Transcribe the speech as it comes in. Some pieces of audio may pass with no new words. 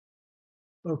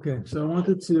Okay, so I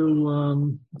wanted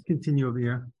to continue over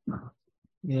here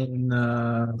in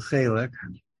Cheilek.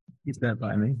 Keep that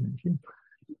by me, thank you.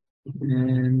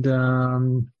 And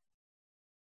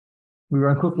we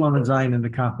were on Kuf Lamed Zayin in the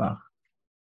Kapach,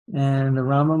 and the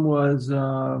Rambam was we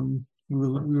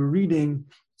were reading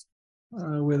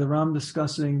where the Rambam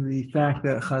discussing the fact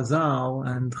that Chazal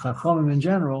and Chachamim in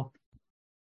general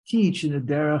teach in the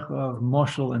derech of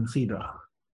Moshel and Chidach.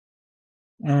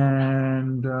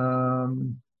 And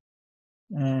the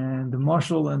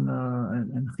Moshel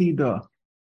and Chida,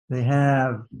 they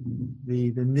have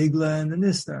the Nigla and the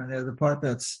Nistar. They're the part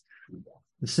that's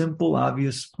the simple,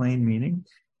 obvious, plain meaning,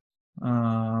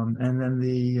 and then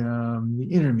the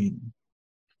inner meaning.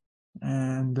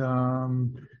 And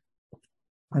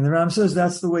the Ram says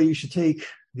that's the way you should take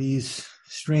these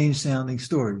strange sounding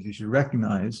stories. You should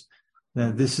recognize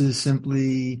that this is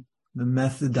simply the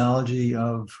methodology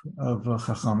of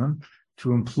Chachamim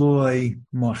to employ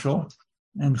Moshel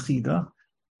and Chida,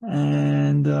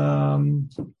 and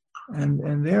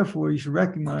therefore you should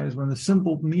recognize when the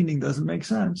simple meaning doesn't make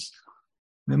sense,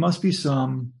 there must be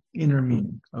some inner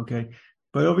meaning. Okay,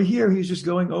 but over here he's just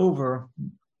going over,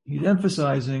 he's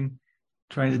emphasizing,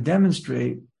 trying to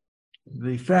demonstrate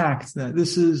the fact that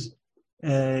this is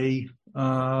a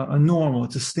normal,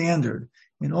 it's a standard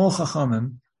in all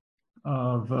Chachamim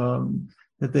of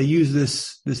that they use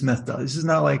this method. This is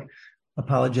not like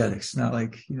apologetics, not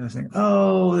like saying,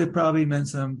 oh, they probably meant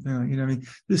something. You know what I mean?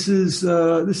 This is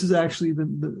actually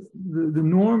the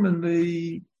norm and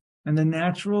the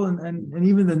natural and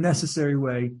even the necessary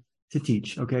way to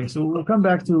teach. Okay, so we'll come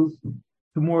back to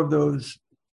more of those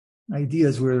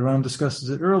ideas where the Ram discusses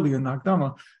it earlier in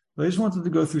Nakdama. But I just wanted to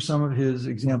go through some of his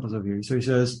examples over here. So he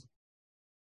says.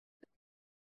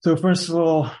 So first of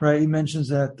all, right, he mentions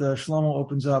that Shlomo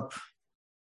opens up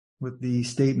with the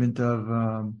statement of,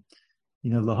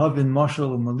 Lahavin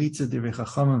Moshel Malitza Divrei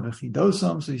Chachamim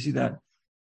V'Chidosam. So you see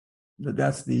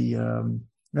that's the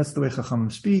way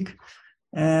Chachamim speak,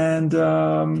 and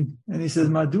he says,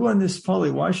 Madua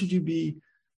Nispali, why should you be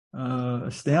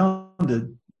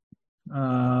astounded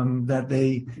that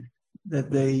they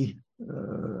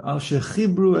Al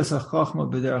Shechibru Es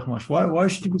HaChachma B'Derech Mosh? Why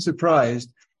should you be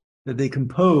surprised that they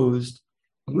composed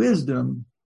wisdom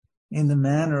in the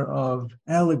manner of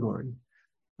allegory?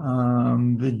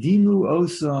 V'dimu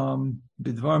osam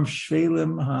bidvarm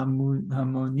shvelim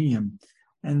hamonium,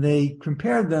 and they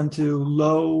compared them to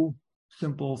low,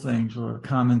 simple things or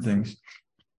common things.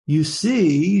 You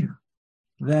see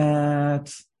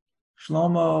that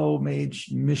Shlomo made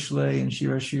Mishlei and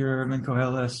Shir Hashirim and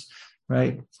Koheles,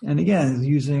 right? And again,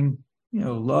 using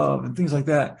love and things like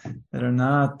that are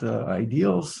not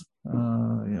ideals.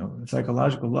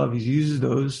 Psychological love. He uses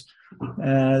those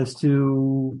as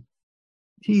to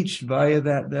teach via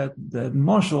that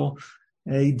moshel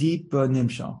a deep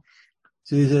nimshal.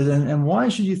 So he says, and why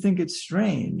should you think it's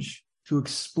strange to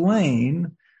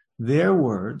explain their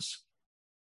words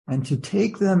and to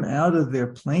take them out of their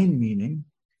plain meaning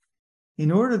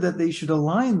in order that they should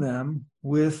align them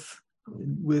with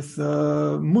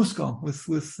muskal,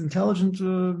 with intelligent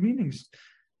meanings,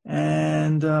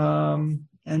 and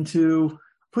to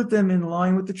put them in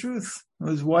line with the truth?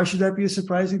 Why should that be a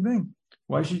surprising thing?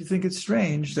 Why should you think it's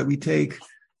strange that we take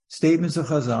statements of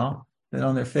Chazal that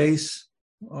on their face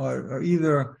are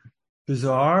either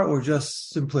bizarre or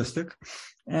just simplistic,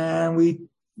 and we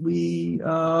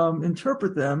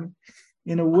interpret them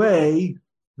in a way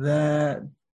that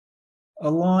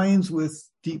aligns with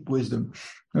deep wisdom?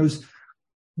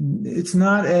 It's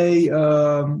not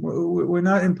we're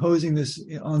not imposing this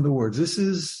on the words. This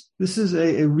is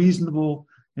a reasonable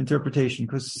interpretation,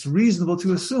 because it's reasonable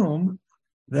to assume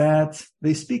that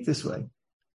they speak this way.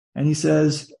 And he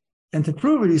says, and to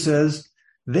prove it, he says,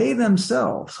 they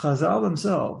themselves, Chazal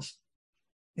themselves,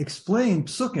 explain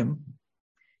psukim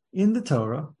in the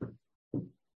Torah,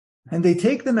 and they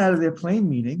take them out of their plain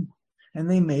meaning, and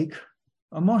they make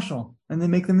a mashal, and they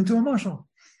make them into a mashal.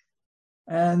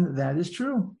 And that is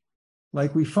true.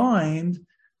 Like we find,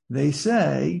 they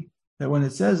say that when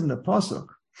it says in the pasuk,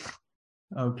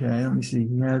 okay, let me see.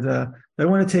 I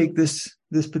want to take this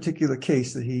particular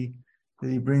case that he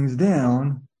brings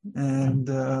down and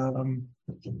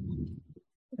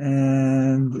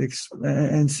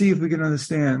see if we can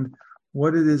understand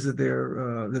what it is that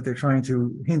they're trying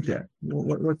to hint at.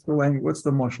 What's the language? What's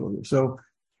the mashal here? So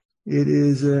it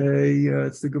is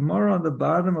it's the Gemara on the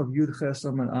bottom of Yud Ches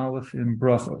Amud Aleph in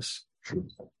Brachos.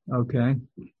 Okay.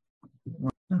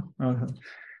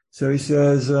 So he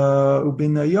says,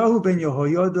 Ubinayahu ben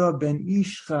Yehoyada ben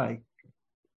Ish Chai,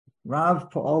 Rav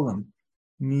Pa'olam,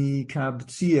 Mi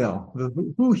Kabtziel,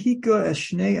 Hu Hika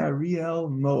Eshnei Ariel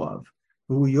Moav,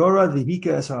 So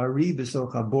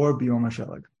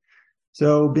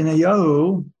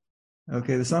Benayahu,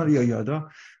 okay, the son of Yoyada,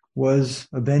 was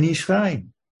a Ben Ish Chai,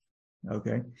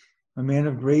 okay, a man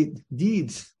of great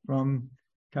deeds from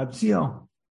Kabziel.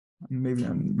 Maybe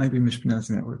I might be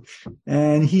mispronouncing that word.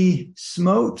 And he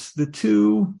smote the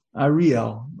two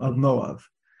Ariel of Moab.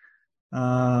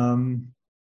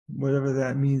 Whatever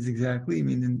that means exactly. I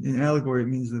mean, in allegory, it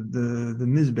means the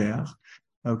Mizbeach.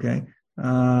 Okay.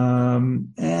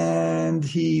 And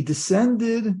he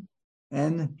descended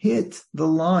and hit the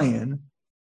lion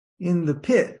in the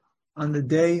pit on the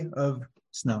day of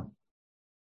snow.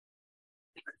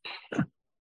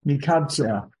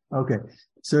 Mikabtzeh. Okay.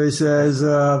 So it says,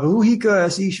 V'uhika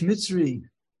as ish mitzri,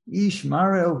 ish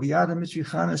mareo v'yada mitzri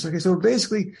chanes. Okay, so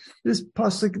basically, this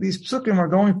pasuk, these psukim are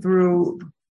going through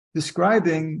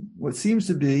describing what seems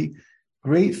to be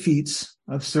great feats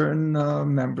of certain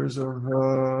members of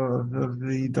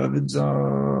the David's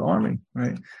army,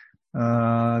 right?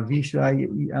 Vishai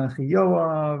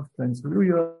Yoav, Ben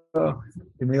Zeruiah,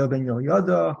 Yemeel ben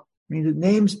Yoyada. I mean, it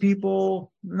names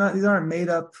people. These aren't made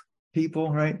up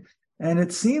people, right? And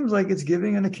it seems like it's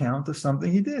giving an account of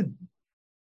something he did.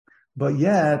 But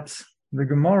yet, the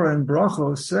Gemara in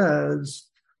Brachos says,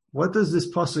 what does this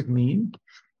pasuk mean?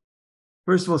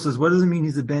 First of all, it says, what does it mean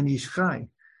he's a Ben Ish Chai?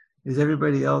 Is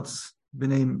everybody else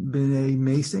B'nai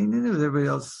Mesein in it? Is everybody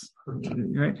else,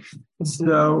 right?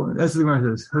 So, that's what the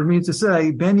Gemara says. It means to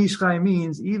say, Ben Ish Chai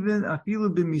means even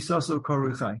afilu b'misaso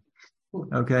karu chai.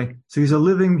 Okay? So he's a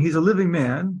living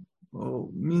man. Well,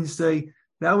 means to say,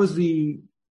 that was the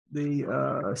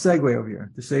segue over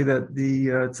here to say that the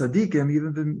tzaddikim,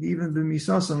 even the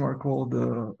misasim, are called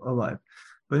alive.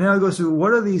 But now it goes to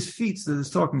what are these feats that it's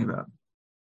talking about?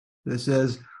 It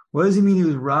says, what does he mean? He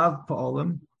was Rav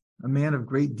Pa'olim, a man of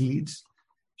great deeds.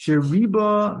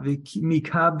 Sheriba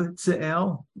mikab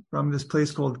tze'el, from this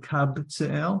place called Kab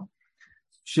Tze'el.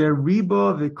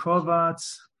 Sheriba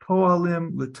v'kovatz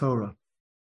po'alim l'Torah.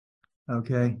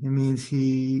 Okay, it means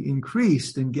he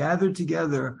increased and gathered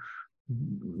together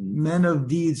men of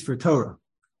deeds for Torah.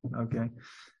 Okay.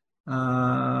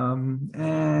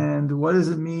 And what does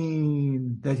it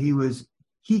mean that he was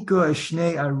Hika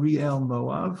Shnei Ariel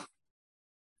Moav?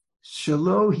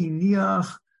 Shalo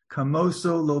Hiniach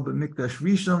Kamoso Lo B'Mikdash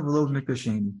Rishon V'Lo B'Mikdash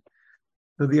Sheni.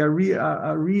 So the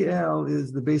Ariel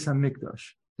is the Beis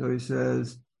HaMikdash. So he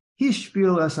says,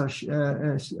 Hishpil es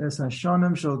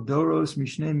Hashanim Shal Doros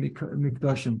Mishnei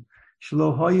Mikdashim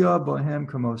Shlo Haya Bohem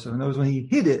Kamoso. In other words, when he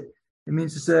hit it, it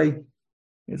means to say,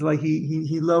 it's like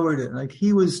he lowered it, like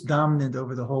he was dominant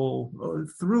over the whole,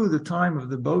 through the time of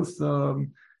the both of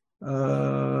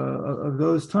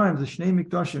those times, the Shnei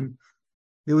Mikdashim,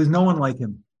 there was no one like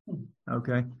him.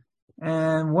 Okay,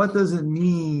 and what does it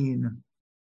mean?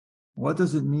 What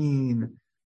does it mean?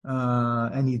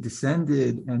 And he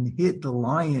descended and hit the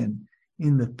lion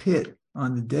in the pit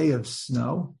on the day of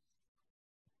snow.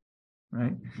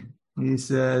 Right? He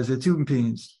says there are two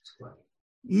opinions.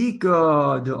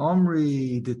 Ika de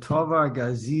Omri de Tovar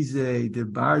Gazize de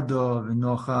Bardo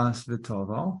v'Nochas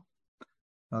v'Toval.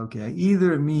 Okay,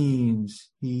 either it means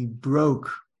he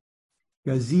broke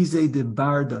Gazize de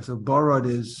Barda. So barad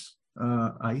is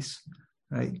ice,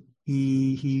 right?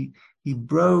 He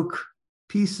broke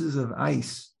pieces of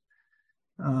ice.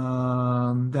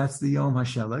 That's the Yom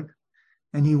HaShelek,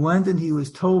 and he went and he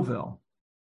was tovel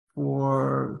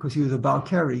because he was a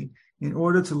Balkari in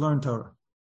order to learn Torah.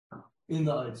 In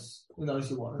the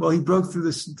icy water. Well, he broke through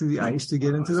the ice to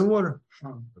get into the water.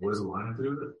 What does the lion have to do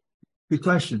with it? Good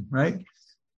question, right?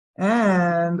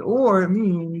 Or it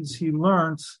means he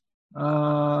learned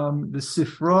the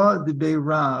Sifra de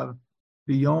Beirav,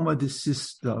 the Yoma de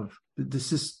Sistava,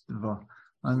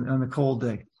 on a cold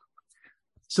day.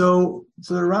 So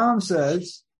the Ram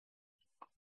says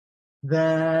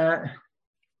that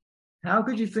how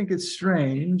could you think it's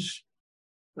strange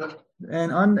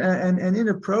and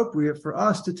inappropriate for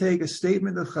us to take a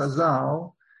statement of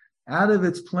Chazal out of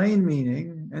its plain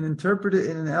meaning and interpret it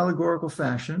in an allegorical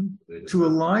fashion to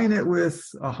align it with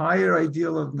a higher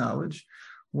ideal of knowledge,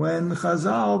 when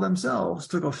Chazal themselves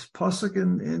took a pasuk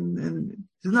in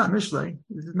this is not Mishlei,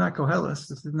 this is not Koheles,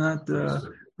 this is not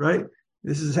right.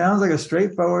 Sounds like a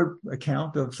straightforward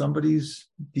account of somebody's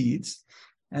deeds,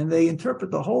 and they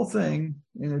interpret the whole thing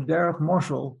in a derech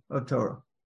moshel of Torah.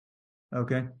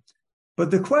 Okay, but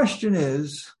the question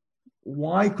is,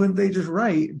 why couldn't they just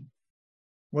write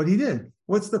what he did?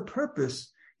 What's the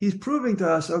purpose? He's proving to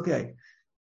us, okay,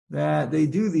 that they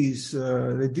do these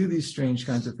strange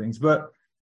kinds of things, but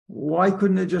why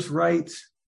couldn't it just write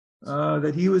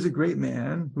that he was a great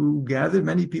man who gathered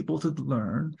many people to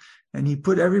learn, and he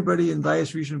put everybody in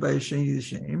Bayis Rishon, Bayis Sheni to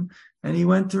shame, and he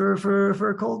went to her for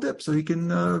a cold dip so he can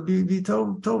be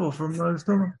total from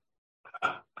Toma.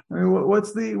 I mean,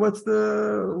 what's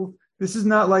the? This is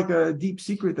not like a deep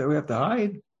secret that we have to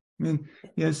hide. I mean,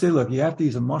 say, look, you have to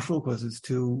use a mushal because it's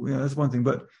too, that's one thing,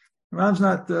 but Ram's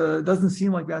not, doesn't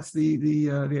seem like that's the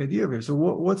idea of here. So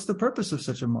what's the purpose of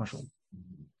such a mushal?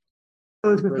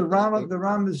 The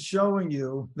Ram is showing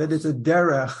you that it's a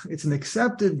derech, it's an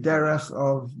accepted derech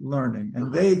of learning.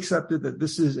 And they accepted that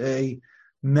this is a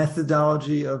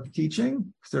methodology of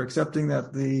teaching. They're accepting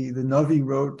that the Navi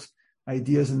wrote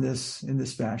ideas in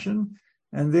this fashion.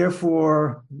 And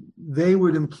therefore, they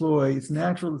would employ, it's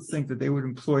natural to think that they would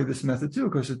employ this method too,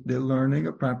 because they're learning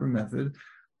a proper method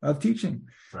of teaching.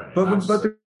 Right. But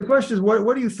the question is,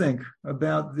 what do you think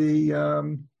about the,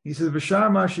 he says, V'shar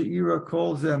ma'ashe'ira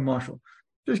kol zeh mashal.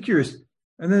 Just curious.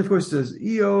 And then, of course, it says,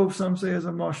 Eov, some say as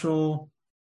a mashal,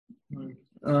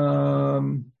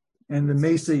 and the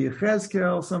Mesa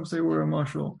Yechezkel, some say were a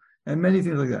mashal, and many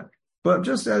things like that. But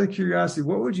just out of curiosity,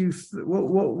 what would you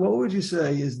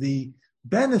say is the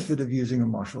benefit of using a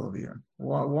mashal over here?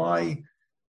 Why?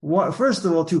 First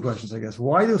of all, two questions, I guess.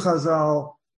 Why do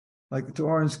Chazal, like to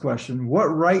Oren's question, what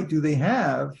right do they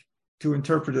have to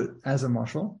interpret it as a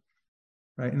mashal,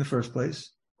 right, in the first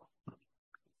place?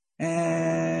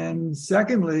 And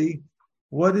secondly,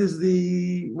 what's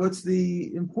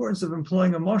the importance of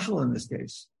employing a mashal in this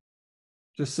case?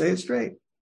 Just say it straight,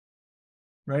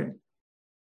 right?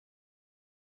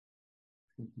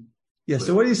 Yeah.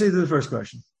 So what do you say to the first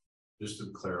question? Just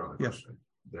to clarify on the question,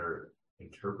 they're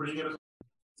interpreting it as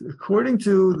according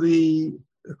to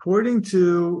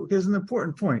here's an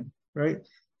important point, right?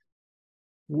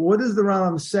 What is the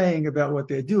Rambam saying about what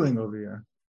they're doing over here?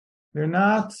 They're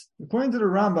not, according to the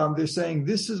Rambam, they're saying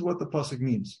this is what the pasuk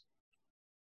means.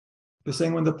 They're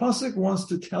saying when the pasuk wants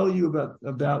to tell you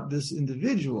about this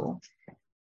individual,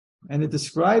 and it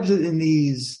describes it in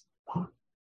these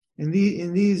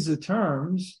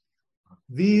terms,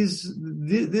 this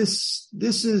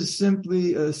is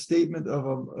simply a statement of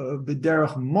a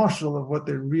b'derech mashal of what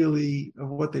they really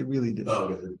did. Oh,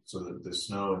 okay. So the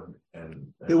snow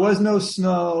and there was no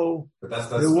snow. But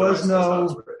that's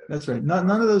right.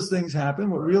 None of those things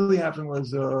happened. What really happened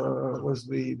was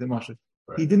the mashal.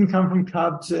 Right. He didn't come from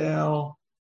Kabtzel.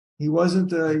 He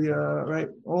wasn't right.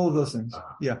 All of those things.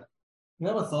 Yeah. You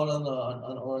have a thought on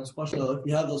Oren's question, though. If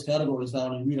you have those categories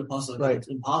down and you read a pasuk, right. It's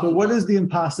impossible. So what is the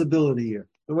impossibility here?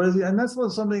 So and that's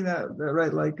something that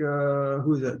right, like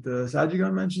who is that?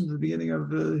 Sajigon mentioned at the beginning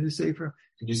of his sefer.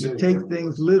 You take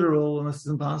things literal unless it's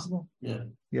impossible. Yeah.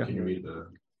 Can you read the?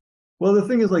 Well, the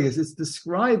thing is like this: it's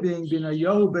describing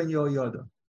Binayahu ben Yoyada,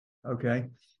 okay,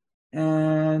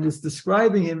 and it's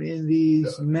describing him in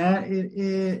these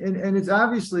and it's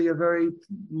obviously a very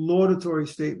laudatory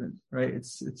statement, right?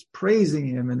 It's praising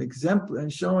him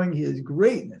and showing his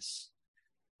greatness,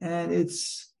 and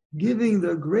it's giving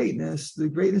the greatness. The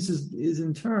greatness is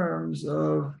in terms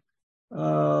of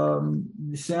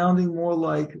sounding more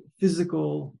like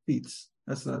physical feats.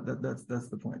 That's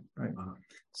the point, right? Uh-huh.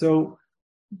 So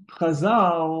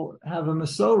Chazal have a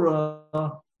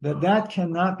Masorah that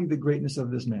cannot be the greatness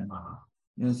of this man. Uh-huh.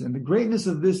 Yes, and the greatness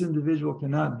of this individual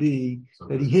cannot be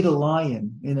that he hit a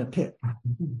lion in a pit.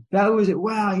 That was it.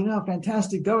 Wow, how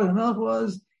fantastic David HaMelech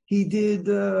was. He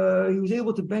was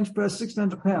able to bench press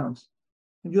 600 pounds.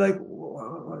 And be like,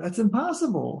 that's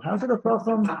impossible. How could a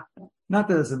Chacham, not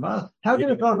that it's impossible, how could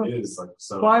a Chacham,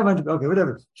 500, okay,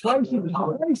 whatever. Twice his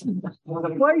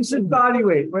body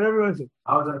weight, whatever it was.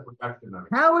 How is that a perfection?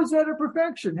 How is that a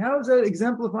perfection? How is that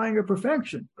exemplifying a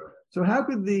perfection? So how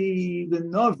could the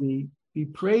Navi be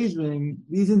praising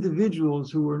these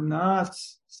individuals who were not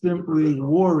simply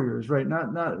warriors, right?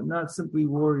 Not simply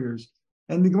warriors.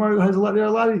 And the Gemara has there are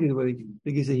a lot of things where they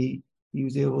can say he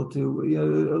was able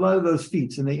to, a lot of those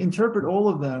feats, and they interpret all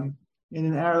of them in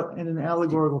an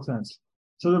allegorical sense.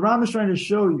 So the Rambam is trying to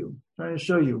show you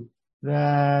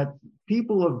that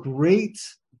people of great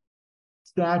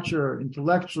stature,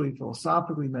 intellectually,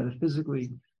 philosophically,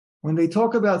 metaphysically, when they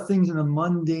talk about things in a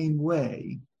mundane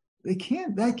way, that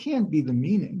can't be the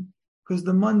meaning, because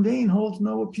the mundane holds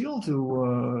no appeal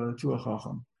to a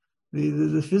chacham.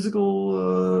 The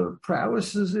physical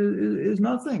prowess is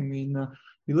nothing. I mean,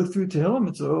 you look through Tehillim,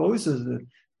 it always says that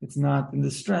it's not in the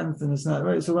strength, and it's not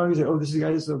right. So why do we say, this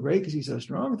guy is so great because he's so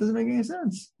strong? It doesn't make any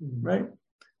sense, right?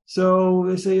 So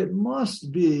they say it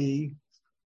must be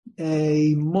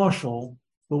a mashal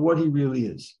for what he really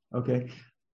is. Okay,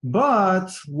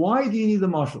 but why do you need the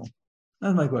mashal?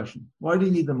 That's my question. Why do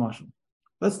you need the mashal?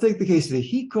 Let's take the case of the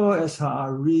Hiko es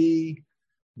ha'ari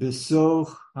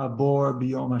b'soch habor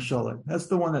b'yom ha'sholek. That's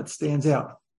the one that stands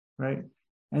out, right?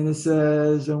 And it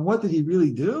says, and what did he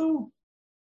really do?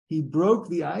 He broke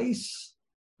the ice,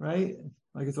 right?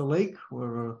 Like it's a lake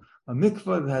or a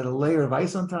mikvah that had a layer of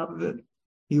ice on top of it.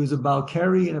 He was a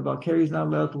Balkari, and a Balkari is not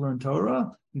allowed to learn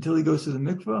Torah until he goes to the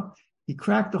mikvah. He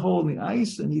cracked a hole in the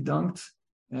ice and he dunked,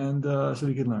 and so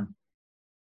he could learn.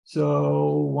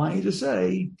 So why don't you just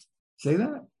say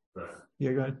that? Right.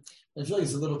 Yeah, go ahead. I feel like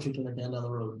it's a little kick in the can down the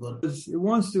road, but It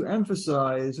wants to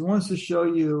emphasize, it wants to show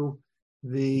you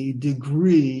the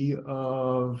degree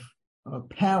of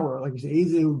power, like you say,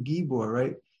 Ezehu Gibor,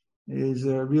 right? Is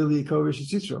really Kovish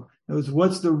Yitzro. In other words,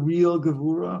 what's the real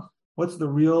Gevura? What's the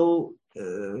real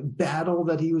battle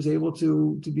that he was able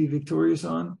to be victorious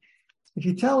on? If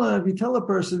you tell a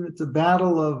person it's a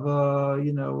battle of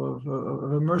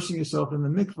immersing yourself in the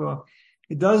mikvah,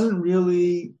 it doesn't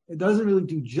really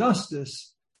do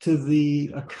justice to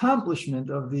the accomplishment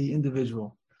of the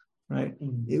individual, right?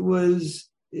 Mm-hmm.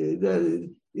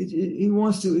 He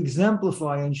wants to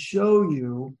exemplify and show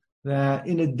you that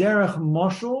in a derech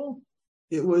moshel,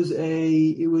 it was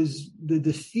the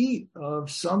defeat of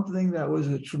something that was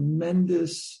a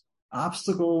tremendous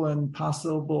obstacle and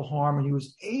possible harm, and he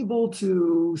was able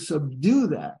to subdue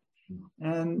that,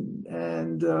 and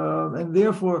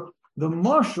therefore the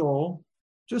moshel,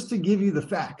 just to give you the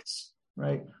facts,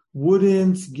 right,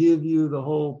 wouldn't give you the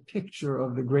whole picture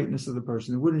of the greatness of the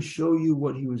person. It wouldn't show you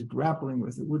what he was grappling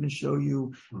with. It wouldn't show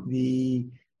you the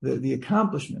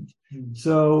accomplishment. Mm-hmm.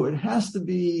 So it has to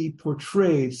be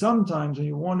portrayed sometimes when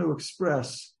you want to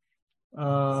express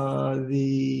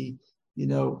the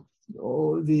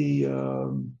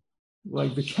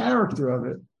character of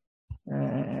it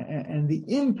and the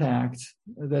impact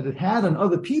that it had on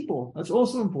other people. That's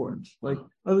also important. Like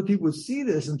other people would see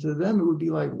this, and to them it would be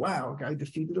like, wow, a guy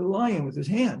defeated a lion with his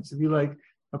hands. It'd be like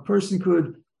a person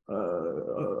could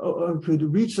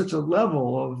reach such a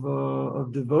level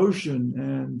of devotion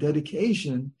and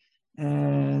dedication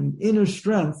and inner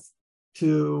strength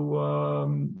to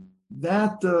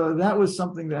that was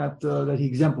something that he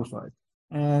exemplified.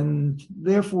 And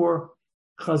therefore,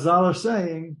 Chazal are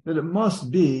saying that it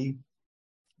must be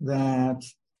that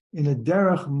in a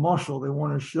derech moshel, they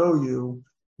want to show you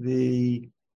the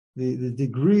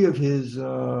degree of his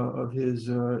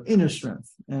inner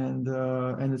strength, and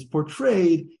it's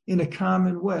portrayed in a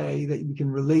common way that you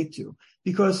can relate to.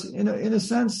 Because in a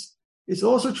sense, it's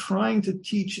also trying to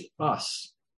teach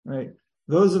us, right?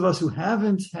 Those of us who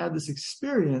haven't had this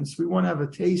experience, we want to have a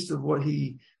taste of what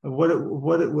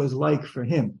it was like for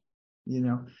him,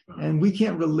 and we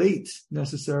can't relate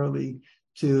necessarily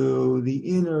to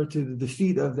the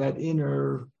defeat of that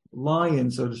inner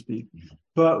lion, so to speak,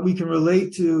 but we can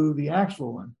relate to the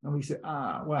actual one, and we say,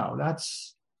 wow,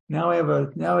 now I have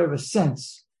a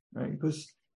sense, right?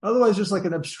 Because otherwise, just like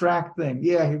an abstract thing.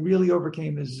 Yeah, he really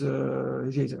overcame his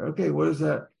Yetzer. Okay, what does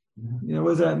that? What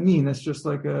does that mean? That's just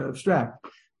like abstract.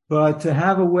 But to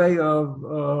have a way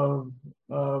of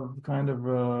kind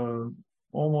of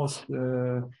almost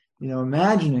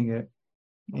imagining it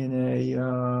in a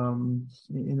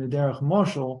derech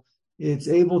moshel, it's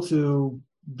able to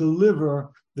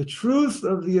deliver the truth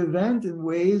of the event in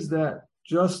ways that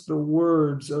just the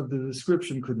words of the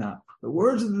description could not. The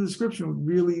words of the description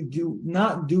really do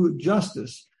not do it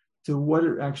justice to what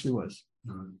it actually was.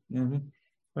 Mm-hmm. You know what I mean?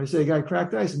 If I say a guy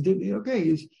cracked ice and did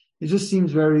it just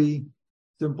seems very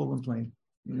simple and plain,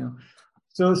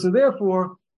 So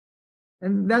therefore,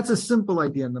 and that's a simple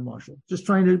idea in the marshal. But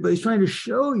he's trying to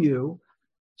show you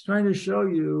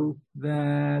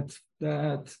that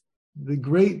the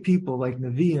great people like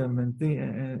Nevi'im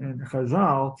and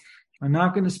Chazal are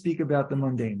not going to speak about the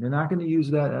mundane. They're not going to use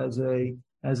that as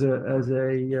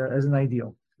an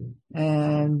ideal.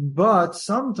 But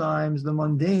sometimes the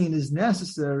mundane is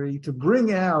necessary to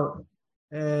bring out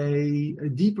a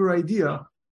deeper idea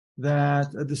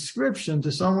that a description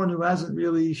to someone who hasn't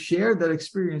really shared that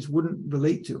experience wouldn't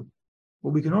relate to.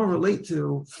 But we can all relate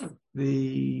to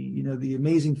the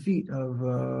amazing feat of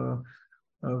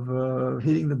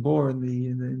hitting the boar and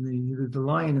the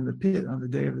lion in the pit on the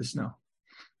day of the snow.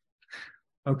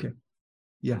 Okay.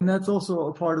 Yeah. And that's also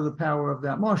a part of the power of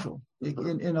that marshal.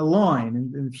 In a line,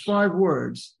 in 5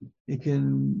 words, it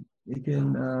can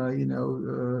evoke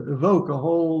a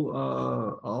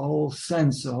whole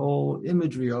sense, a whole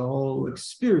imagery, a whole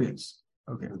experience.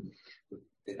 Okay.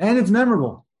 And it's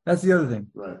memorable. That's the other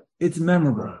thing. Right. It's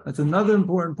memorable. Right. That's another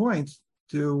important point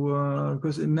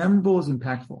because memorable is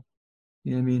impactful.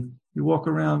 You know what I mean? You walk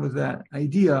around with that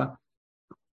idea,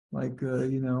 like,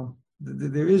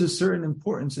 there is a certain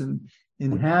importance in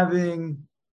having,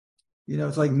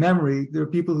 it's like memory. There are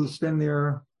people who spend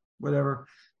their,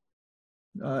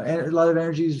 and a lot of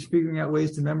energy is figuring out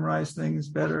ways to memorize things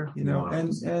better,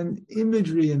 and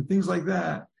imagery and things like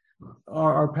that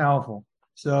are powerful.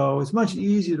 So it's much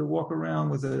easier to walk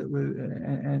around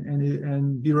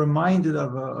and be reminded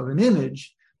of an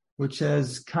image which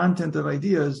has content of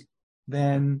ideas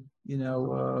than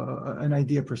an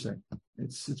idea per se.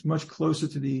 It's much closer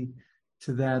to the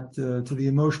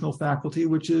emotional faculty,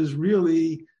 which is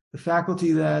really the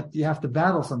faculty that you have to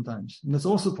battle sometimes, and that's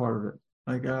also part of it.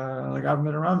 Like I've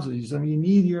met around you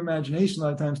need your imagination a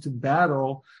lot of times to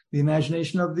battle the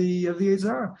imagination of the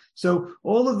Yetzer. So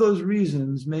all of those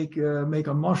reasons make a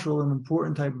mashal an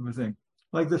important type of a thing.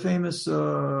 Like the famous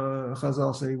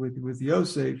Chazal say with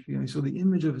Yosef, he saw the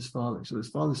image of his father, so his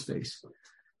father's face,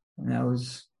 and that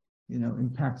was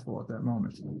impactful at that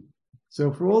moment.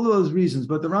 So for all of those reasons,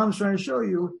 but the Rambam is trying to show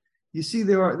you see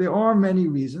there are many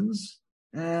reasons,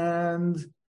 and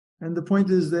the point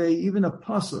is even a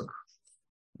pasuk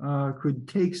could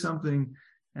take something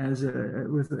as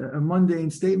with a mundane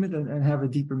statement and have a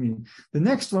deeper meaning. The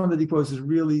next one that he quotes is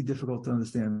really difficult to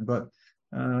understand, but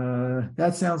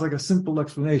that sounds like a simple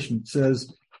explanation. It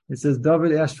says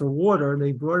David asked for water, and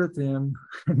they brought it to him,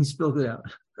 and he spilled it out.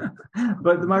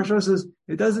 But the Maharsha says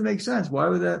it doesn't make sense. Why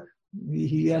would that?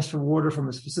 He asked for water from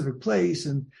a specific place,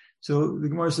 and so the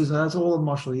Gemara says that's all a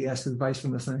mashal. He asked advice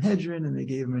from the Sanhedrin, and they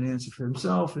gave him an answer for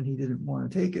himself, and he didn't want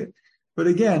to take it. But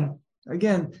again,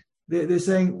 they're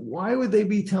saying, why would they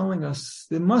be telling us?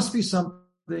 There must be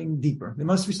something deeper.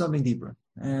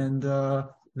 And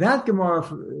that Gemara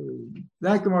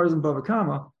is in Bava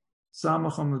Kama,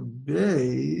 Samacham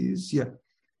Beis,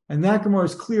 and that Gemara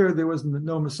is clear. There was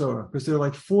no Masorah because there are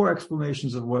like 4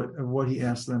 explanations of what he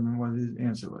asked them and what his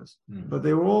answer was. But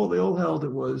they all held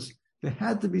there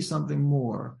had to be something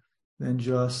more than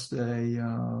just a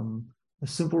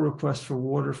simple request for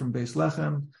water from Beis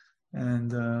Lechem.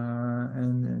 And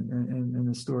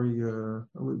the story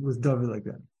with David like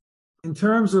that. In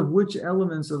terms of which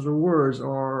elements of the words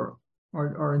are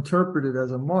interpreted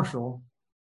as a mashal,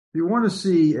 you want to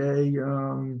see a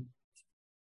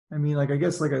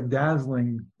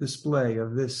dazzling display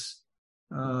of this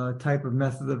type of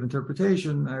method of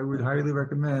interpretation. I would highly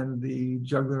recommend the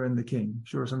Juggler and the King. I'm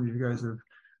sure some of you guys have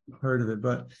heard of it,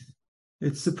 but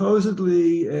it's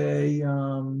supposedly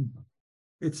an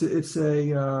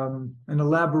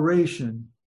elaboration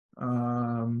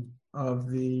of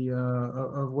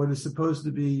what is supposed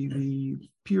to be the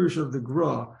pirush of the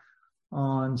Gra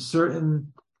on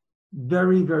certain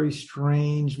very, very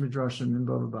strange midrashim in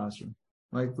Bava Basra,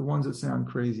 like the ones that sound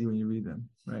crazy when you read them,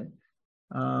 right?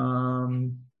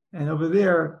 And over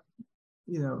there,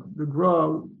 the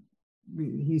Gra,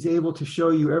 he's able to show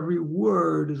you every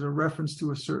word is a reference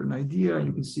to a certain idea, and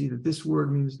you can see that this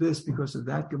word means this because of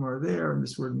that Gemara there, and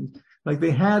this word means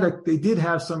they did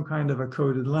have some kind of a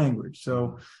coded language.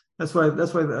 So that's why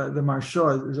the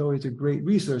Maharsha is always a great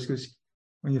resource, because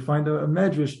when you find a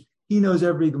medrash, he knows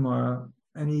every Gemara,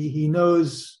 and he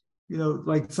knows,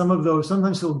 like some of those.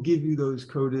 Sometimes he'll give you those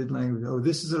coded language. Oh,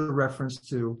 this is a reference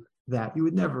to that. You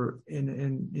would never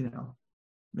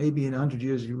maybe in 100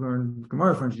 years you learn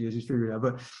Gemara for 100 years, you figure it out.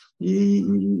 But he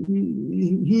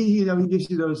gives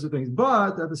you those things.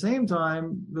 But at the same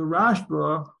time, the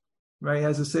Rashba, right,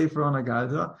 has a sefer on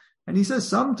Agada, and he says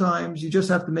sometimes you just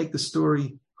have to make the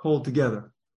story hold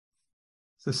together.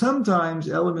 So sometimes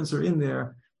elements are in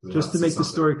there just to make the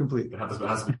story complete.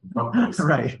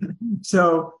 Right.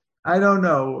 So I don't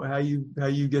know how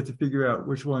you get to figure out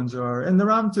which ones are. And the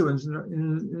Ram too, in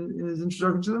his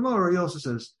introduction to the Morah, he also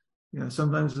says,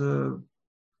 sometimes the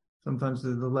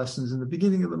lessons in the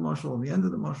beginning of the mashal and the end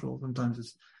of the mashal. Sometimes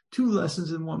it's 2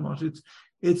 lessons in one mashal.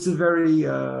 It's a very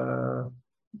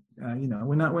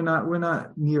we're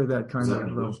not near that kind of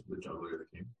level. The Juggler of the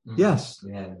King. Yes.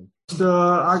 Yeah. The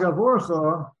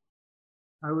Agavorcha,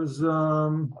 I was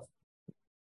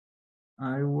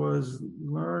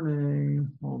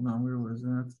learning. Hold on, where was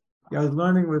that? Yeah, I was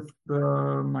learning with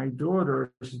my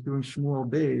daughter. She's doing Shmuel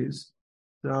Beis.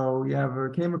 So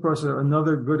came across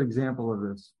another good example of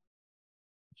this.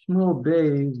 Shmuel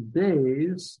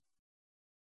Beis.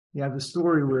 You have the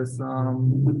story with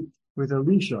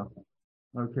Elisha.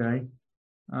 Okay.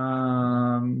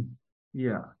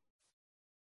 Yeah.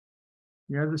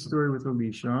 You have the story with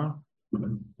Elisha.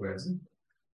 Where is it?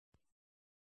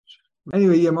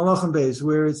 Anyway, Malachim Beis,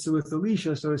 where it's with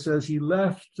Elisha. So it says he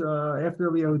left after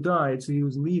Eliyahu died, so he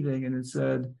was leaving, and it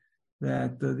said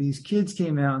that these kids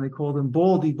came out and they called him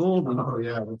Baldy. Oh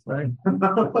yeah, right.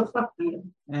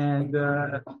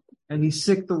 And he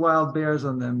sicked the wild bears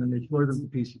on them, and they tore them to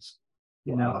pieces.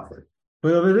 But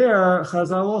over there,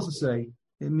 Chazal also say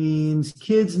It means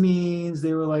kids means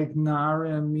they were like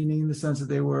Narim, meaning in the sense that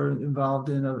they were involved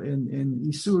in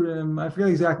Isurim. I forget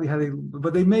exactly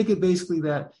but they make it basically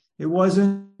that it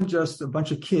wasn't just a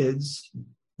bunch of kids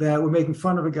that were making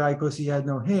fun of a guy because he had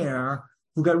no hair,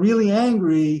 who got really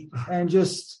angry and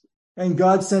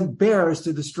God sent bears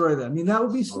to destroy them. I mean, that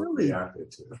would be silly. That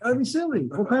would be silly.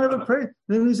 What kind of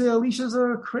then we say Elisha's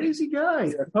a crazy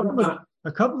guy.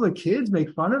 A couple of kids make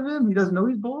fun of him. He doesn't know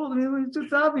he's bald. I mean, it's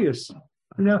just obvious.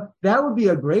 That would be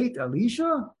a great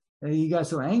Elisha. And he got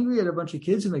so angry at a bunch of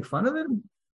kids who make fun of him,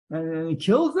 and he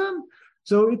kills them.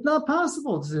 So it's not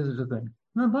possible to say such a thing.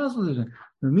 Not possible to say.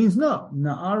 It means no.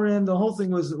 Na'arim, the whole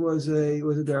thing was a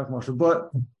derech mashal,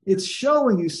 but it's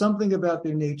showing you something about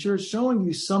their nature, showing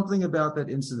you something about that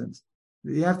incident.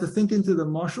 You have to think into the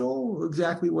mashal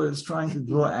exactly what it's trying to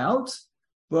draw out,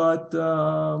 but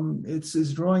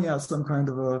it's drawing out some kind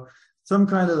of a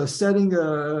setting,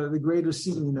 the greater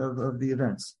scene of the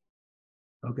events.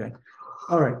 Okay,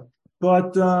 all right.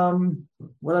 But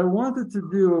what I wanted to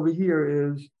do over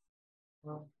here is,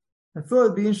 I thought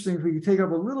it'd be interesting if we could take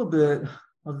up a little bit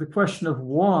of the question of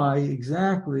why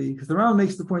exactly, because the Rambam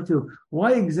makes the point too,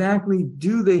 why exactly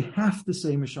do they have to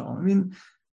say Mishalom? I mean,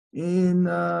 and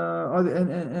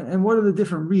what are the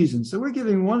different reasons? So we're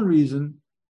giving one reason,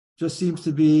 just seems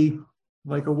to be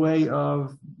like a way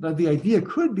of, that the idea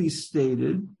could be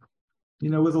stated,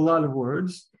 with a lot of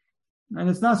words. And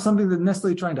it's not something they're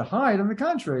necessarily trying to hide. On the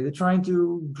contrary, they're trying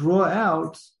to draw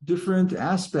out different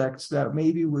aspects that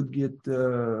maybe would get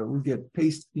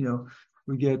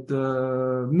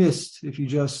missed if you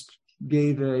just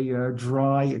gave a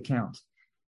dry account.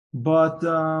 But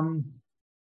the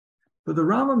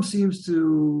Rambam seems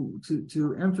to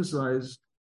emphasize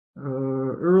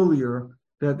earlier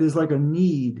that there's like a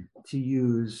need to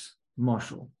use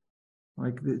mashal.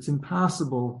 Like it's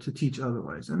impossible to teach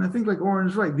otherwise. And I think like Oren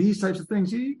is right. These types of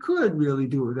things, you could really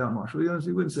do it without mashal. You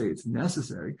wouldn't say it's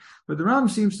necessary. But the Rambam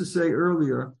seems to say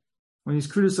earlier, when he's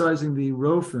criticizing the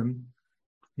Rofim,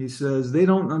 he says they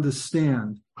don't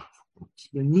understand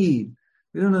the need.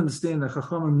 They don't understand that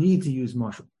Chachamim need to use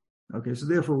mashal. Okay, so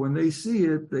therefore when they see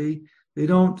it, they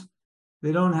don't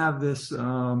have this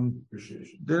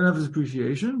appreciation. They don't have this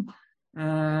appreciation.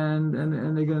 And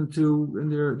they're going to, and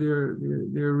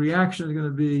their reaction is going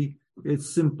to be,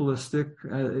 it's simplistic.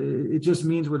 It just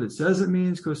means what it says it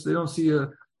means, because they don't see a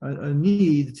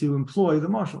need to employ the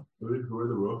mashal. Who are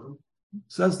the Rofim?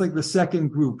 So that's like the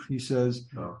second group, he says,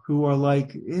 who are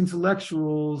like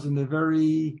intellectuals, and they're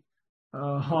very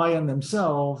high on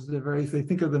themselves. They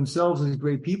think of themselves as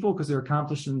great people because they're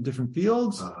accomplished in different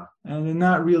fields, and they're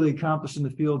not really accomplished in the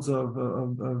fields of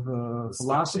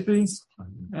philosophy,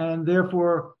 and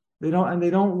therefore they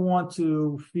don't want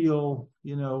to feel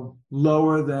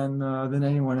lower than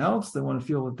anyone else. They want to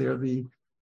feel that they're the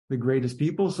greatest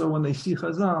people. So when they see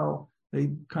Chazal, they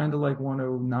kind of like want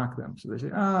to knock them. So they say,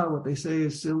 what they say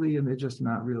is silly, and they're just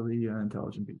not really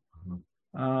intelligent people.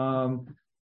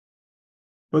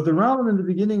 But the Rambam in the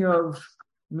beginning of,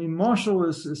 mashal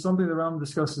is something the Rambam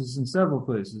discusses in several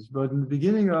places. But in the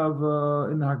beginning of,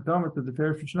 in the Hakdamat of the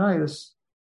Perek Mishnayos,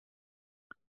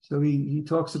 so he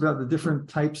talks about the different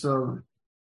types of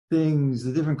things,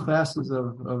 the different classes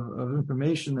of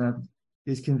information that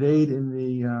is conveyed in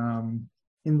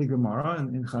the Gemara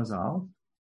and in Chazal,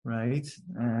 right?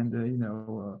 And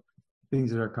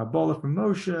things that are Kabbalah from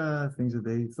Moshe, things that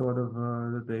they thought of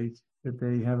that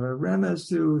they have a remez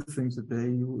to, things that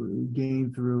they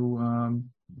gain through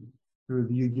the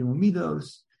Yud Gimel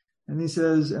Midos. And he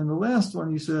says, and the last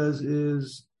one he says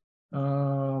is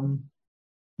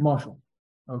Mashal.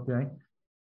 Okay.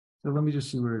 So let me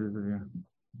just see where it is over here.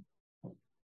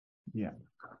 Yeah.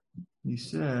 He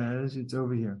says it's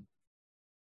over here.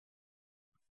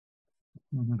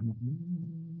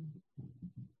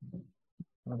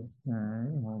 Okay,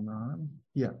 hold on.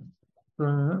 Yeah.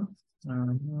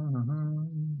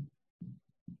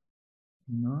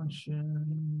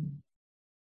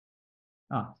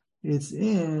 It's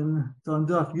in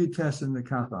Daf Yud Tes in the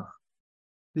Kapach.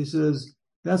 He says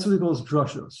that's what he calls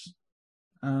drushos.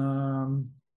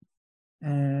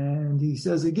 And he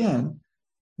says again,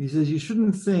 he says you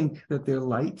shouldn't think that they're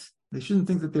light. They shouldn't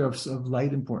think that they're of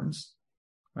light importance,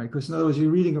 right? Because in other words, you're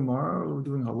reading Gemara, we're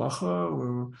doing halacha,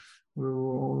 we're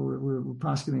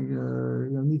poskening,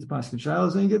 need to posken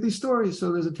shilas, and you get these stories.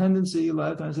 So there's a tendency a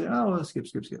lot of times to say,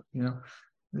 skip.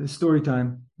 It's story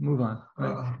time, move on.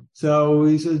 Right? So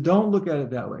he says, don't look at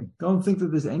it that way. Don't think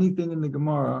that there's anything in the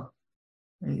Gemara,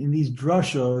 in these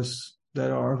drushos, that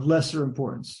are of lesser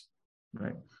importance,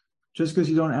 right? Just because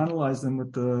you don't analyze them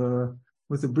with the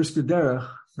brisker derech,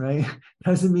 right,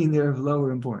 doesn't mean they're of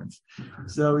lower importance.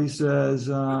 So he says,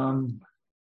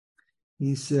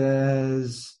 He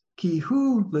says,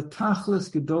 Kihu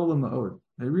letachlis gedola ma'od.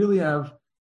 They really have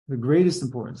the greatest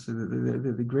importance,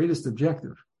 the greatest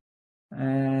objective.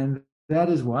 And that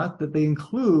is what? That they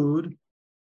include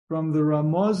from the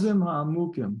Ramozim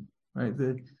ha'amukim, right?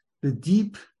 The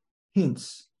deep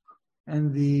hints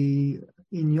and the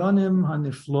inyonim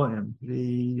hanifloim,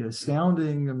 the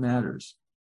astounding matters.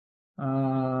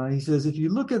 He says, if you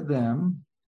look at them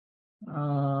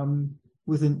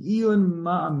with an iyun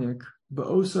ma'amik,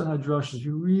 ba'osa hadrash, if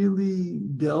you really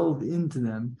delve into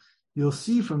them, you'll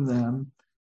see from them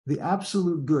the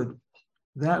absolute good,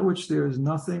 that which there is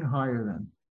nothing higher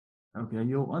than. Okay,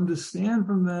 you'll understand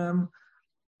from them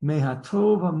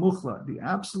mehatov hamuchla, the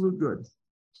absolute good.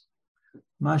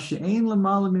 Masha'ein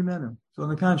lamala mimenu. So on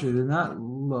the contrary, they're not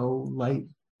low, light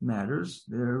matters.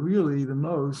 They're really the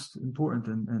most important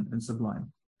and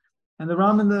sublime. And the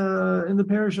Rambam in the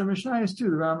parish of Mishnayos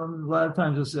too, the Rambam a lot of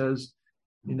times just says,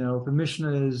 if the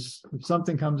Mishnah if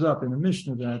something comes up in the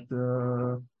Mishnah that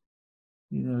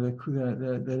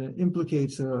that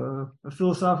implicates a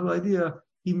philosophical idea,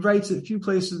 he writes a few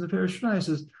places in the parish of Mishnayos,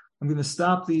 says, I'm going to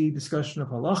stop the discussion of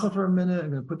halacha for a minute.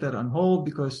 I'm going to put that on hold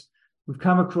because we've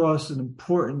come across an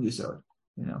important yesod,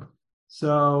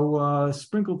 So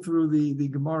sprinkled through the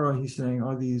Gemara, he's saying,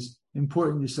 are these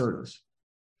important yesodos.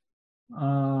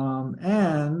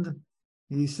 And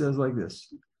he says like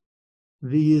this: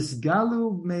 the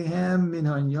Yisgalu mehem min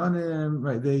hanyanim,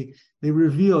 right? They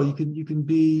reveal.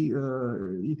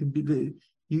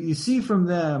 You see from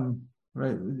them,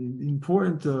 right?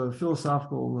 Important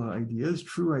philosophical ideas,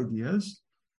 true ideas.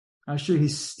 Asher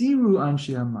histiru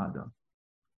anshe hamada,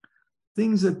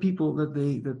 things that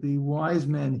the wise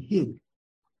men hid.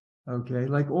 Okay,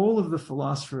 like all of the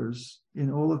philosophers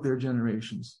in all of their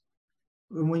generations.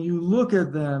 And when you look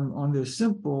at them on their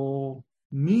simple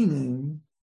meaning,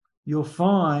 you'll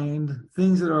find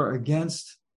things that are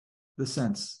against the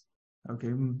sense. Okay,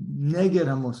 neged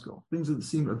hamuskal, things that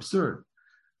seem absurd.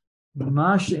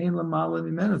 Ma she'ein lamala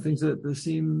mimenu, things that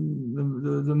seem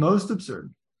the most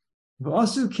absurd.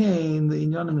 V'asu kain the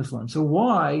inyanim Islam. So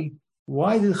why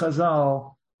did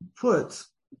Chazal put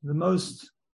the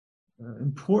most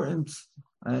important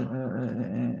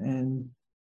and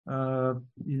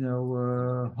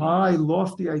high,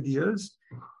 lofty ideas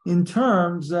in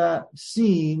terms that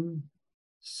seem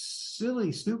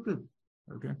silly, stupid?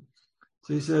 Okay,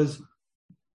 so he says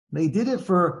they did it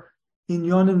for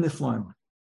inyonim niflaim.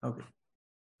 Okay,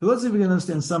 so let's see if we can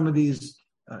understand some of these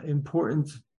important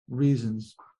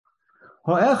reasons.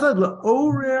 Ha'echad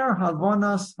la'orer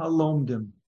havanas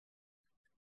halomdim,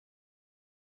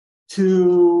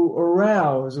 to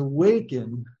arouse,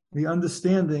 awaken the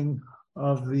understanding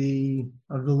of the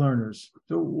learners.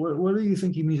 So what do you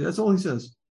think he means? That's all he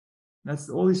says. That's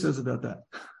all he says about that.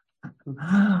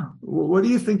 What do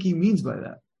you think he means by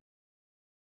that?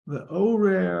 The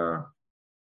orer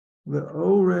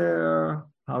havanas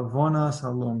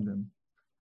halomdim.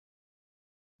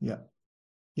 Yeah.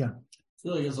 I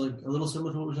feel like it's like a little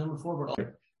similar to what we were saying before,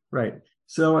 but right.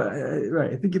 So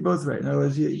right, I think you're both right. In other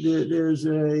words, there's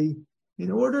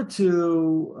in order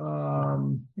to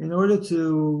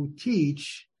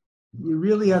teach, you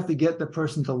really have to get the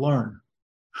person to learn,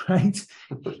 right?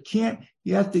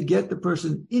 You have to get the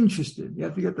person interested. You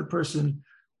have to get the person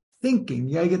thinking.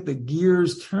 You got to get the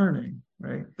gears turning,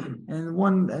 right?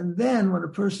 And then when a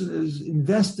person is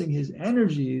investing his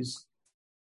energies,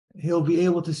 he'll be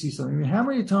able to see something. I mean, how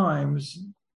many times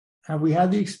have we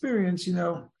had the experience,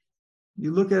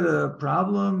 you look at a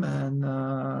problem and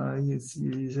you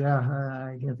say,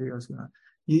 I can't figure out what's going on.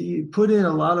 You put in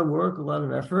a lot of work, a lot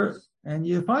of effort, and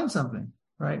you find something,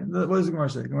 right? What does the Gemara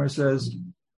say? The Gemara says,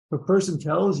 if a person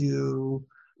tells you,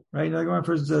 right? The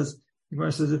Gemara says,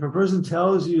 if a person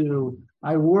tells you,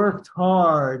 I worked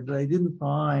hard, but I didn't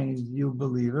find, you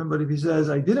believe him. But if he says,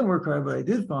 I didn't work hard, but I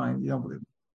did find, you don't believe him.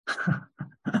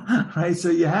 Right? So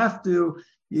it's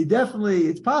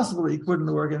possible that you put in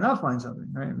the work and not find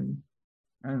something, right? I mean,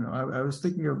 I don't know. I was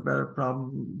thinking about a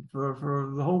problem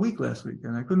for the whole week last week,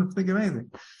 and I couldn't think of anything.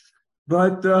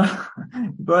 But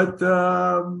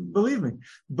believe me.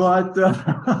 But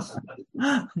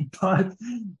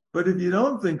if you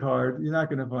don't think hard, you're not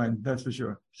going to find. That's for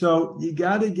sure. So you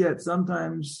got to get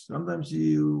sometimes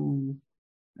you,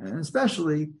 and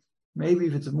especially maybe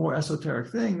if it's a more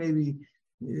esoteric thing, maybe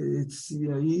it's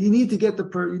you need to get the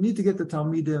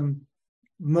Talmidim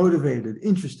motivated,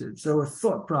 interested. So a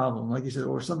thought problem, like you said,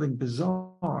 or something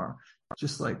bizarre,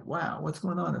 just like, wow, what's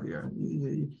going on over here?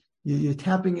 You're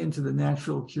tapping into the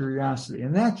natural curiosity,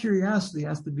 and that curiosity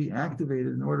has to be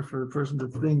activated in order for the person to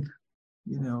think,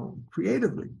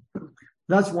 creatively.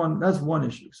 That's one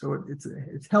issue. So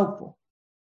it's helpful.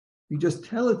 you just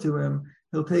tell it to him,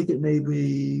 he'll take it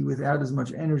maybe without as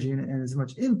much energy and as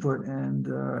much input, and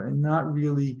not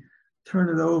really turn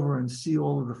it over and see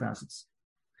all of the facets.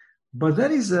 But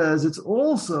then he says it's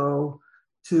also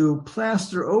to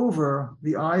plaster over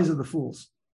the eyes of the fools.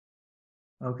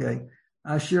 Okay.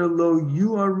 Asher lo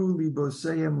yuaru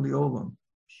libosayim liolam,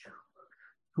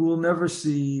 who will never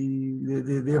see,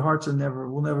 their hearts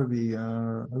will never be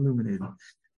illuminated.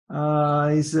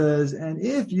 He says, and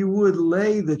if you would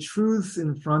lay the truth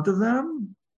in front of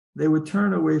them, they would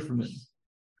turn away from it,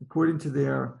 according to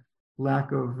their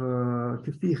lack of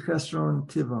kafi chesron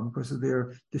tivam, because of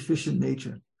their deficient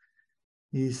nature.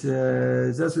 He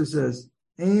says, that's what he says,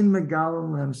 ein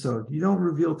megalim lem sod. You don't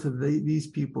reveal to these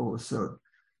people a sod.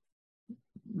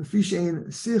 Lefish ein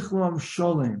sichlom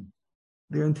sholem.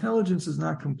 Their intelligence is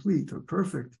not complete or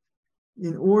perfect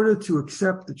in order to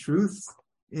accept the truth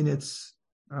in its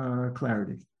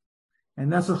clarity.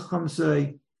 And that's what Chacham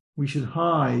say we should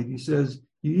hide. He says,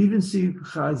 you even see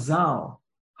Chazal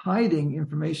hiding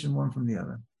information one from the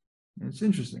other. And it's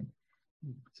interesting.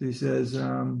 So he says,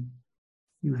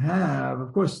 you have,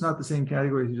 of course, it's not the same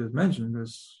category he just mentioned,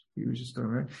 because he was just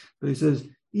talking, right? But he says,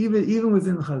 even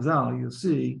within Chazal, you'll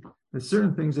see that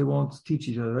certain things they won't teach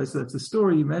each other, right? So that's the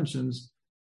story he mentions,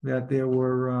 that there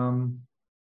were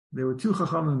two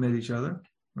Chachamim who met each other,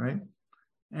 right?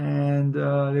 And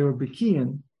they were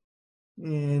Bekian.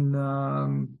 In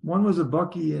one was a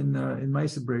Baki in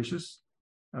Maisa Bereshis,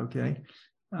 okay,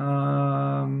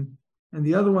 and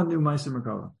the other one knew Maisa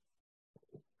Merkava.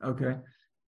 Okay,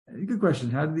 good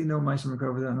question. How did he know Maisa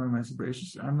Merkava without knowing Maisa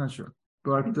Bereshis? I'm not sure,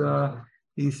 but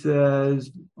he says,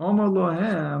 "Omar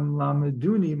lohem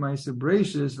lameduni Maisa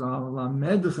Bereshis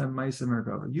v'lamedchem Maisa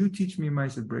Merkava." You teach me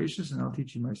Maisa Bereshis, and I'll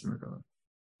teach you Maisa Merkava.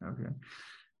 Okay,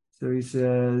 so he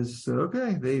says,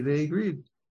 okay, they agreed.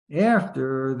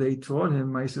 After they taught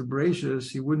him Maisa Bereshis,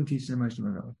 he wouldn't teach them Maisa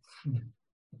Merkava.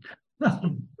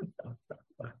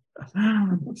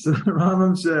 So the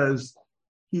Rambam says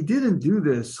he didn't do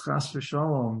this chas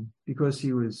v'shalom because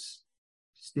he was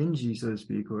stingy, so to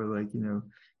speak, or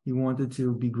he wanted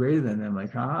to be greater than them.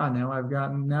 Like, now I've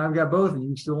got both, and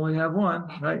you still only have one,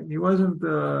 right? It wasn't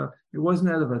out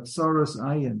of a tsaros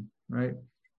ayin, right?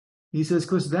 He says,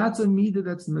 because that's a midah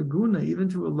that's naguna, even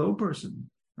to a low person,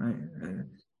 right?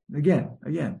 Again,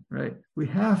 right? We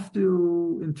have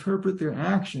to interpret their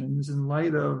actions in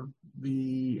light of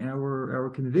our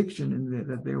conviction in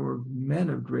that they were men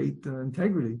of great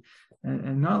integrity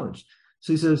and knowledge.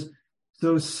 So he says,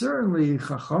 so certainly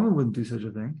Chachamim wouldn't do such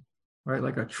a thing, right?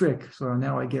 Like a trick. So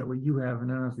now I get what you have,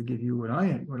 and I don't have to give you what I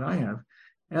have.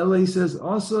 Ela says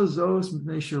also zos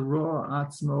mipnei shero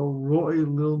atzmo roi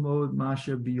lilmod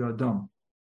masha biyadam.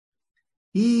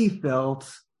 He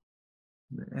felt.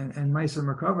 And Maisa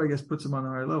Merkava, I guess, puts him on a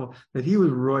higher level, that he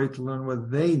was right to learn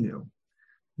what they knew.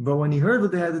 But when he heard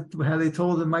what they had, how they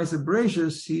told him Maisa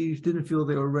Bereshis, he didn't feel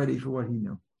they were ready for what he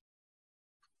knew.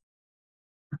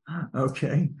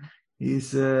 Okay. He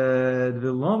said,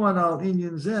 V'loman al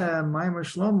inyan zeh, maimer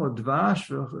shlomo dvash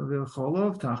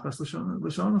v'cholov tachas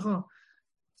l'shonecha.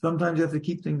 Sometimes you have to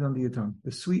keep things under your tongue.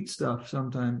 The sweet stuff,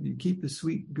 sometimes you keep the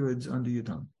sweet goods under your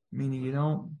tongue. Meaning you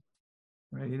don't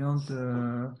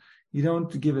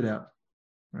give it out,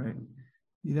 right?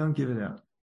 You don't give it out.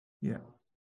 Yeah.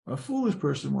 A foolish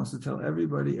person wants to tell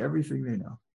everybody everything they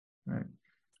know, right?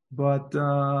 But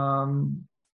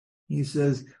he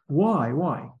says, why?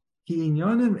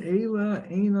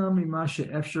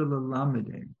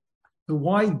 So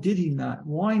why did he not?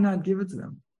 Why not give it to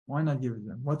them?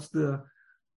 What's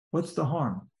the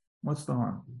harm?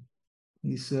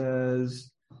 He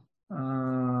says,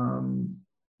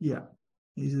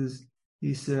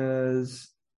 He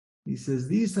says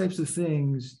these types of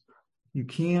things you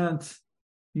can't.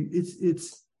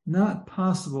 It's not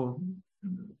possible.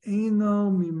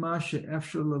 Eino mimashe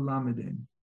efshar lelamedim.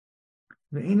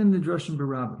 Ve'eino nidroshim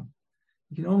b'rabim.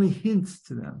 You can only hint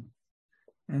to them.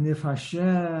 And if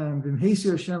Hashem v'mhesi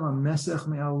Hashem amesech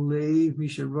me'al leiv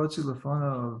misherotzi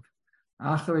lefonav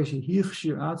acharei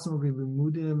shehichshir atzmo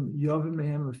v'limudim yovim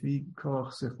mehem lefi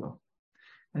koach sichlo.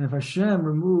 And if Hashem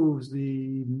removes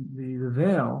the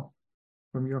veil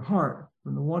from your heart,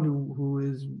 from the one who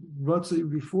is Ratzah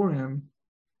before him,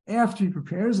 after he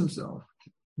prepares himself,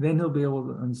 then he'll be able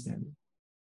to understand it.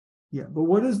 Yeah, but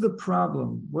what is the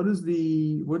problem? What is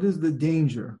the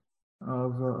danger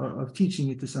of teaching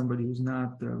it to somebody who's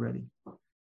not ready?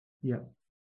 Yeah,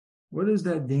 what is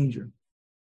that danger?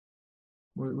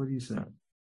 What do you say?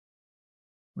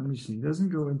 Let me see. He doesn't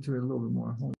go into it a little bit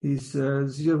more. He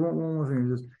says, he has one more thing.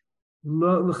 He says,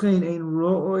 L'chein ein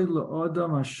ro'oi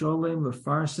la'odam hasholem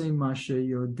lefarsem mashe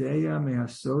yodea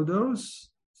mehasodos.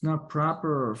 It's not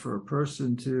proper for a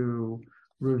person to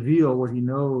reveal what he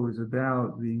knows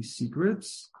about the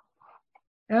secrets.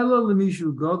 Unless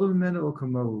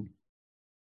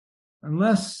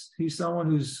he's someone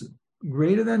who's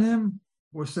greater than him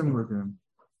or similar to him,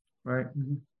 right?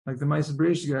 Mm-hmm. Like the Ma'aser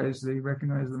Bereishis guys, they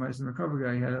recognize the Ma'aser Merkava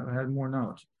guy had more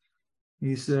knowledge.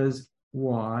 He says,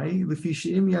 why?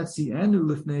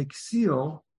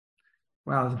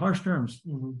 Wow, it's harsh terms,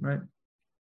 right?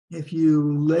 If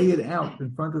you lay it out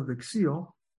in front of the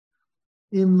ksil,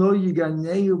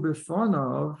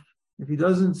 if he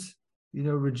doesn't,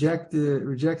 reject it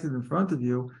in front of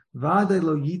you,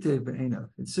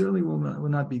 it certainly will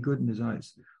not be good in his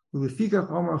eyes. Right,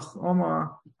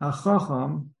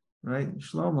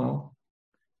 Shlomo,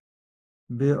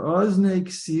 be'ozne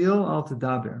ksil al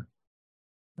tadaber.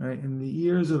 Right, in the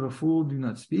ears of a fool do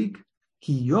not speak.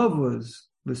 Ki yovuz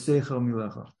l'seichel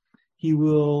milecha. He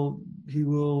will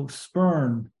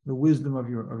spurn the wisdom of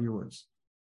your words.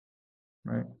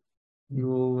 Right, he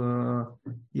will.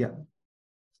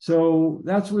 So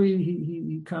that's where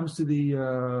he comes to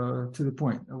the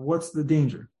point of what's the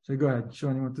danger. So go ahead,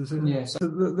 Sean, you want to say that? Yes. So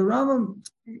the Rambam,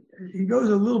 he goes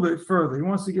a little bit further. He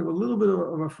wants to give a little bit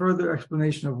of a further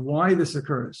explanation of why this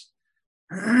occurs.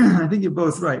 I think you're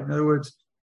both right. In other words,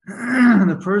 if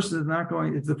the person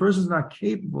is not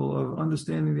capable of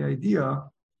understanding the idea,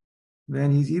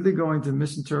 then he's either going to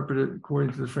misinterpret it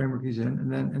according to the framework he's in,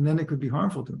 and then it could be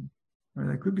harmful to him.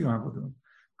 Right? That could be harmful to him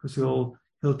because he'll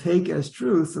take as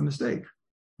truth a mistake,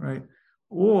 right?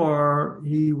 Or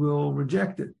he will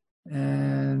reject it.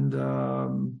 And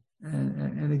again,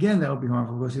 that will be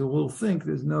harmful because he will think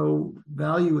there's no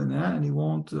value in that, and he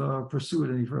won't pursue it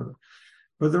any further.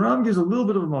 But the Rambam gives a little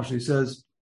bit of a mashal.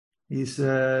 He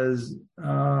says,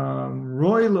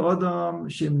 "Roy lo'adam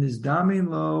shem nizdamin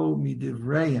lo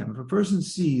midivreim." If a person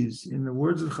sees in the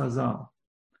words of Chazal,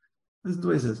 this is the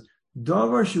way it says,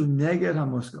 "Davar shu neged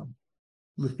hamuskal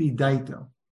lefi daito."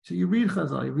 So you read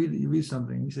Chazal, you read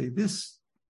something, you say, "This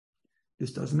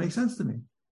doesn't make sense to me."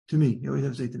 To me, you always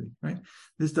have to say to me, right?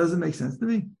 This doesn't make sense to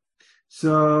me.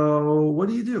 So what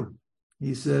do?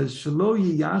 He says, "Shelo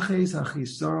yiyaches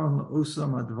hachisaron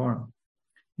la'osam advarim."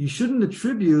 You shouldn't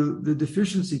attribute the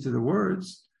deficiency to the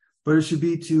words, but it should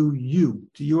be to you,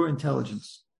 to your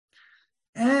intelligence.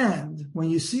 And when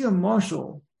you see a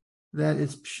mashal that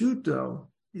its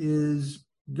pshuto is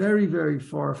very, very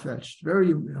far-fetched,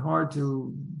 very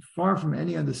far from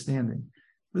any understanding,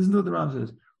 listen to what the Rambam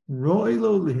says.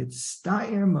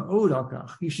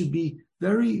 He should be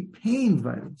very pained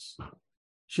by this.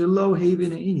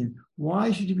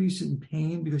 Why should you be in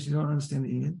pain? Because you don't understand the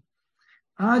inyan.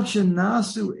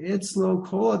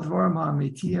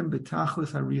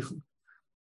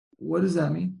 What does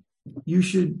that mean? You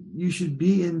should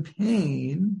be in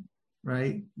pain,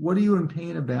 right? What are you in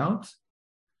pain about?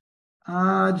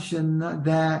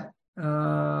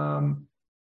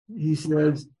 He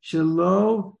says,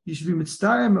 "Shelo." You should be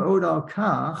mitzvah me'od al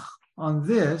kach on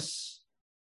this.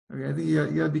 Okay, I think you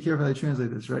got to be careful how you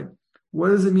translate this, right? What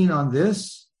does it mean on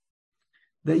this?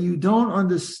 That you don't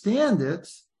understand it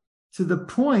to the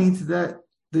point that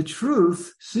the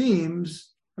truth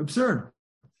seems absurd.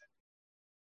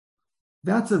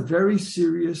 That's a very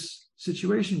serious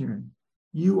situation you're in.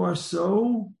 You are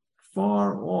so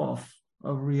far off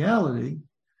of reality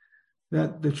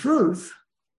that the truth,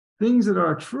 things that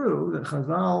are true, that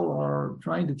Chazal are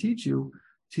trying to teach you,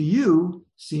 to you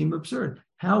seem absurd.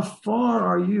 How far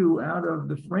are you out of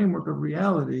the framework of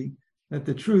reality that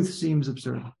the truth seems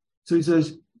absurd? So he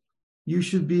says, you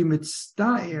should be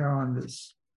mitzta'er on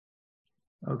this.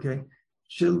 Okay?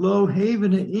 Shelo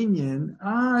haven ha'inyan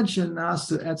ad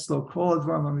shenasu etzlo kol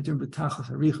advar mamitim b'tachas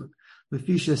harichut.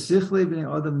 L'fisha sichle b'nei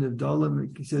adam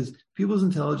nivdalim. He says people's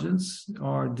intelligence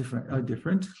are different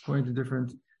according to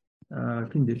different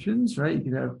conditions, right? You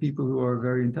can have people who are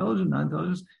very intelligent,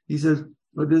 non-intelligent. He says,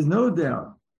 but there's no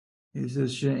doubt. He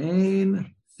says,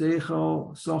 she'ein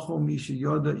seichel socho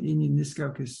mishiyoda inyan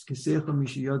niskav keseichel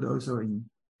mishiyoda oso inyan.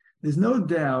 There's no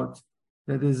doubt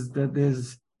that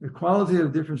there's a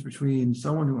qualitative difference between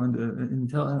someone who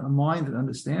a mind that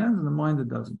understands and a mind that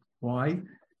doesn't. Why?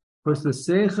 Because the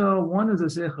seichel, one is a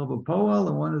seichel b'poel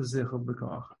and one is a seichel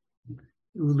b'koach.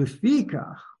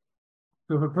 Ulefikach.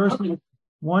 So if a person,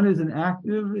 one is an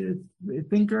active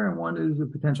thinker and one is a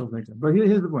potential thinker. But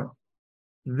here's the point.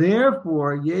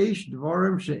 Therefore, yesh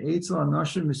dvarim she'etzel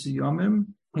anashim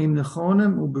misiyamim heim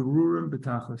nechonim uberurim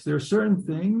b'tachlis. There are certain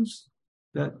things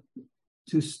that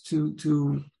to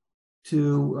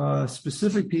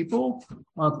specific people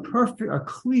are perfect, are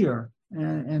clear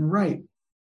and right.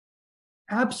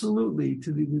 Absolutely,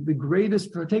 to the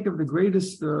greatest, partake of the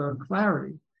greatest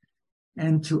clarity.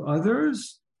 And to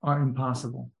others, are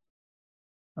impossible.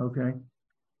 Okay?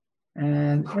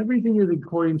 And everything is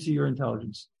according to your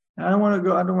intelligence. And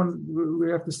we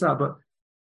have to stop, but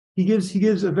he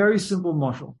gives a very simple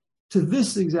mashal to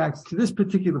this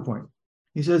particular point.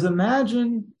 He says,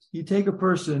 imagine you take a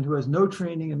person who has no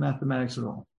training in mathematics at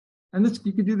all. And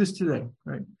you could do this today,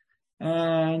 right?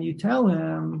 And you tell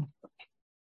him,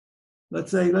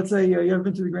 let's say you ever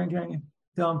been to the Grand Canyon?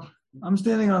 Tell him, I'm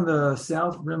standing on the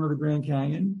south rim of the Grand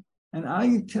Canyon, and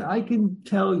I can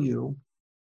tell you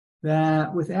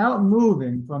that without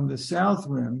moving from the south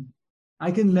rim,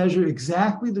 I can measure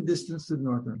exactly the distance to the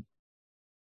north rim.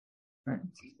 Right?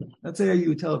 Let's say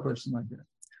you tell a person like that.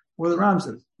 Or the Ram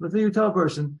says, let's say you tell a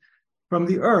person, from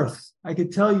the earth, I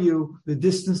could tell you the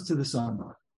distance to the sun.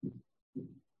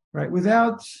 Right?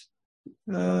 Without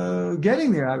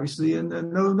getting there, obviously, and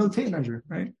no tape measure,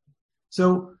 right?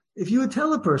 So if you would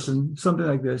tell a person something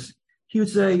like this, he would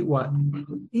say, what?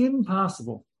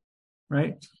 Impossible,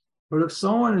 right? But if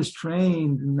someone is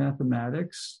trained in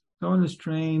mathematics, someone is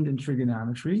trained in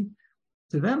trigonometry,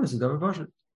 to them it's a double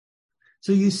pashut.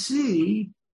 So you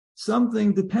see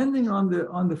something, depending on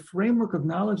the framework of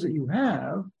knowledge that you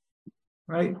have,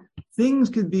 right? Things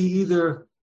could be either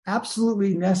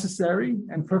absolutely necessary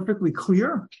and perfectly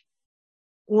clear,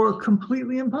 or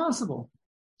completely impossible.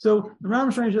 So the Rambam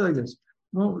is trying to say like this.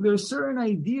 Well, there's certain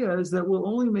ideas that will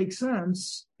only make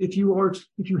sense if you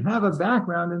have a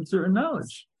background in certain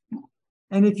knowledge.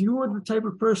 And if you are the type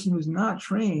of person who's not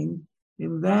trained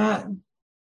in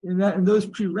those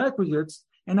prerequisites,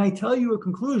 and I tell you a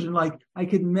conclusion like I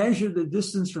could measure the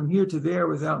distance from here to there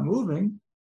without moving,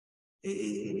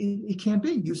 it can't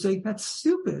be. You say that's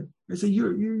stupid. I say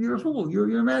you're a fool.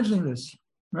 You're imagining this,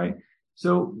 right?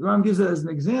 So Ram gives that as an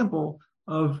example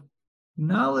of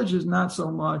knowledge is not so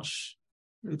much.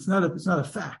 It's not a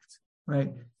fact,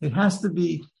 right? It's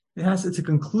a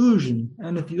conclusion,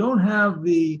 and if you don't have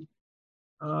the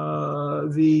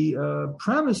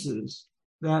premises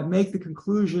that make the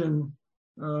conclusion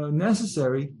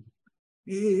necessary,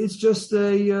 it's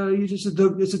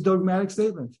a dogmatic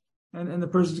statement, and the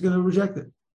person's going to reject it,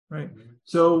 right?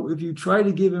 So if you try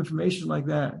to give information like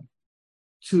that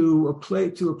to a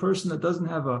person that doesn't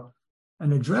have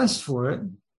an address for it,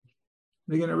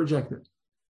 they're going to reject it,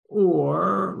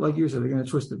 or like you said, they're going to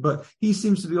twist it. But he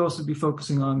seems to also be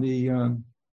focusing on they're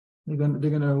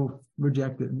going to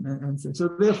reject it, and so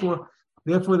therefore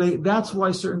that's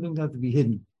why certain things have to be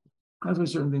hidden. That's why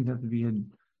certain things have to be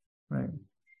hidden, right?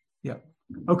 Yeah.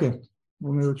 Okay.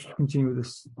 Well, maybe we'll continue with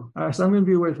this. All right. So I'm going to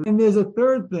be away from. And there's a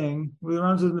third thing. Where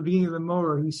Ram says in the beginning of the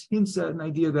Morah, he hints at an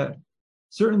idea that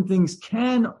certain things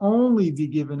can only be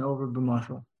given over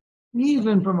b'mashal,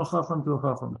 even from a chacham to a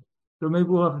chacham. So maybe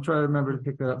we'll have to try to remember to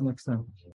pick that up next time.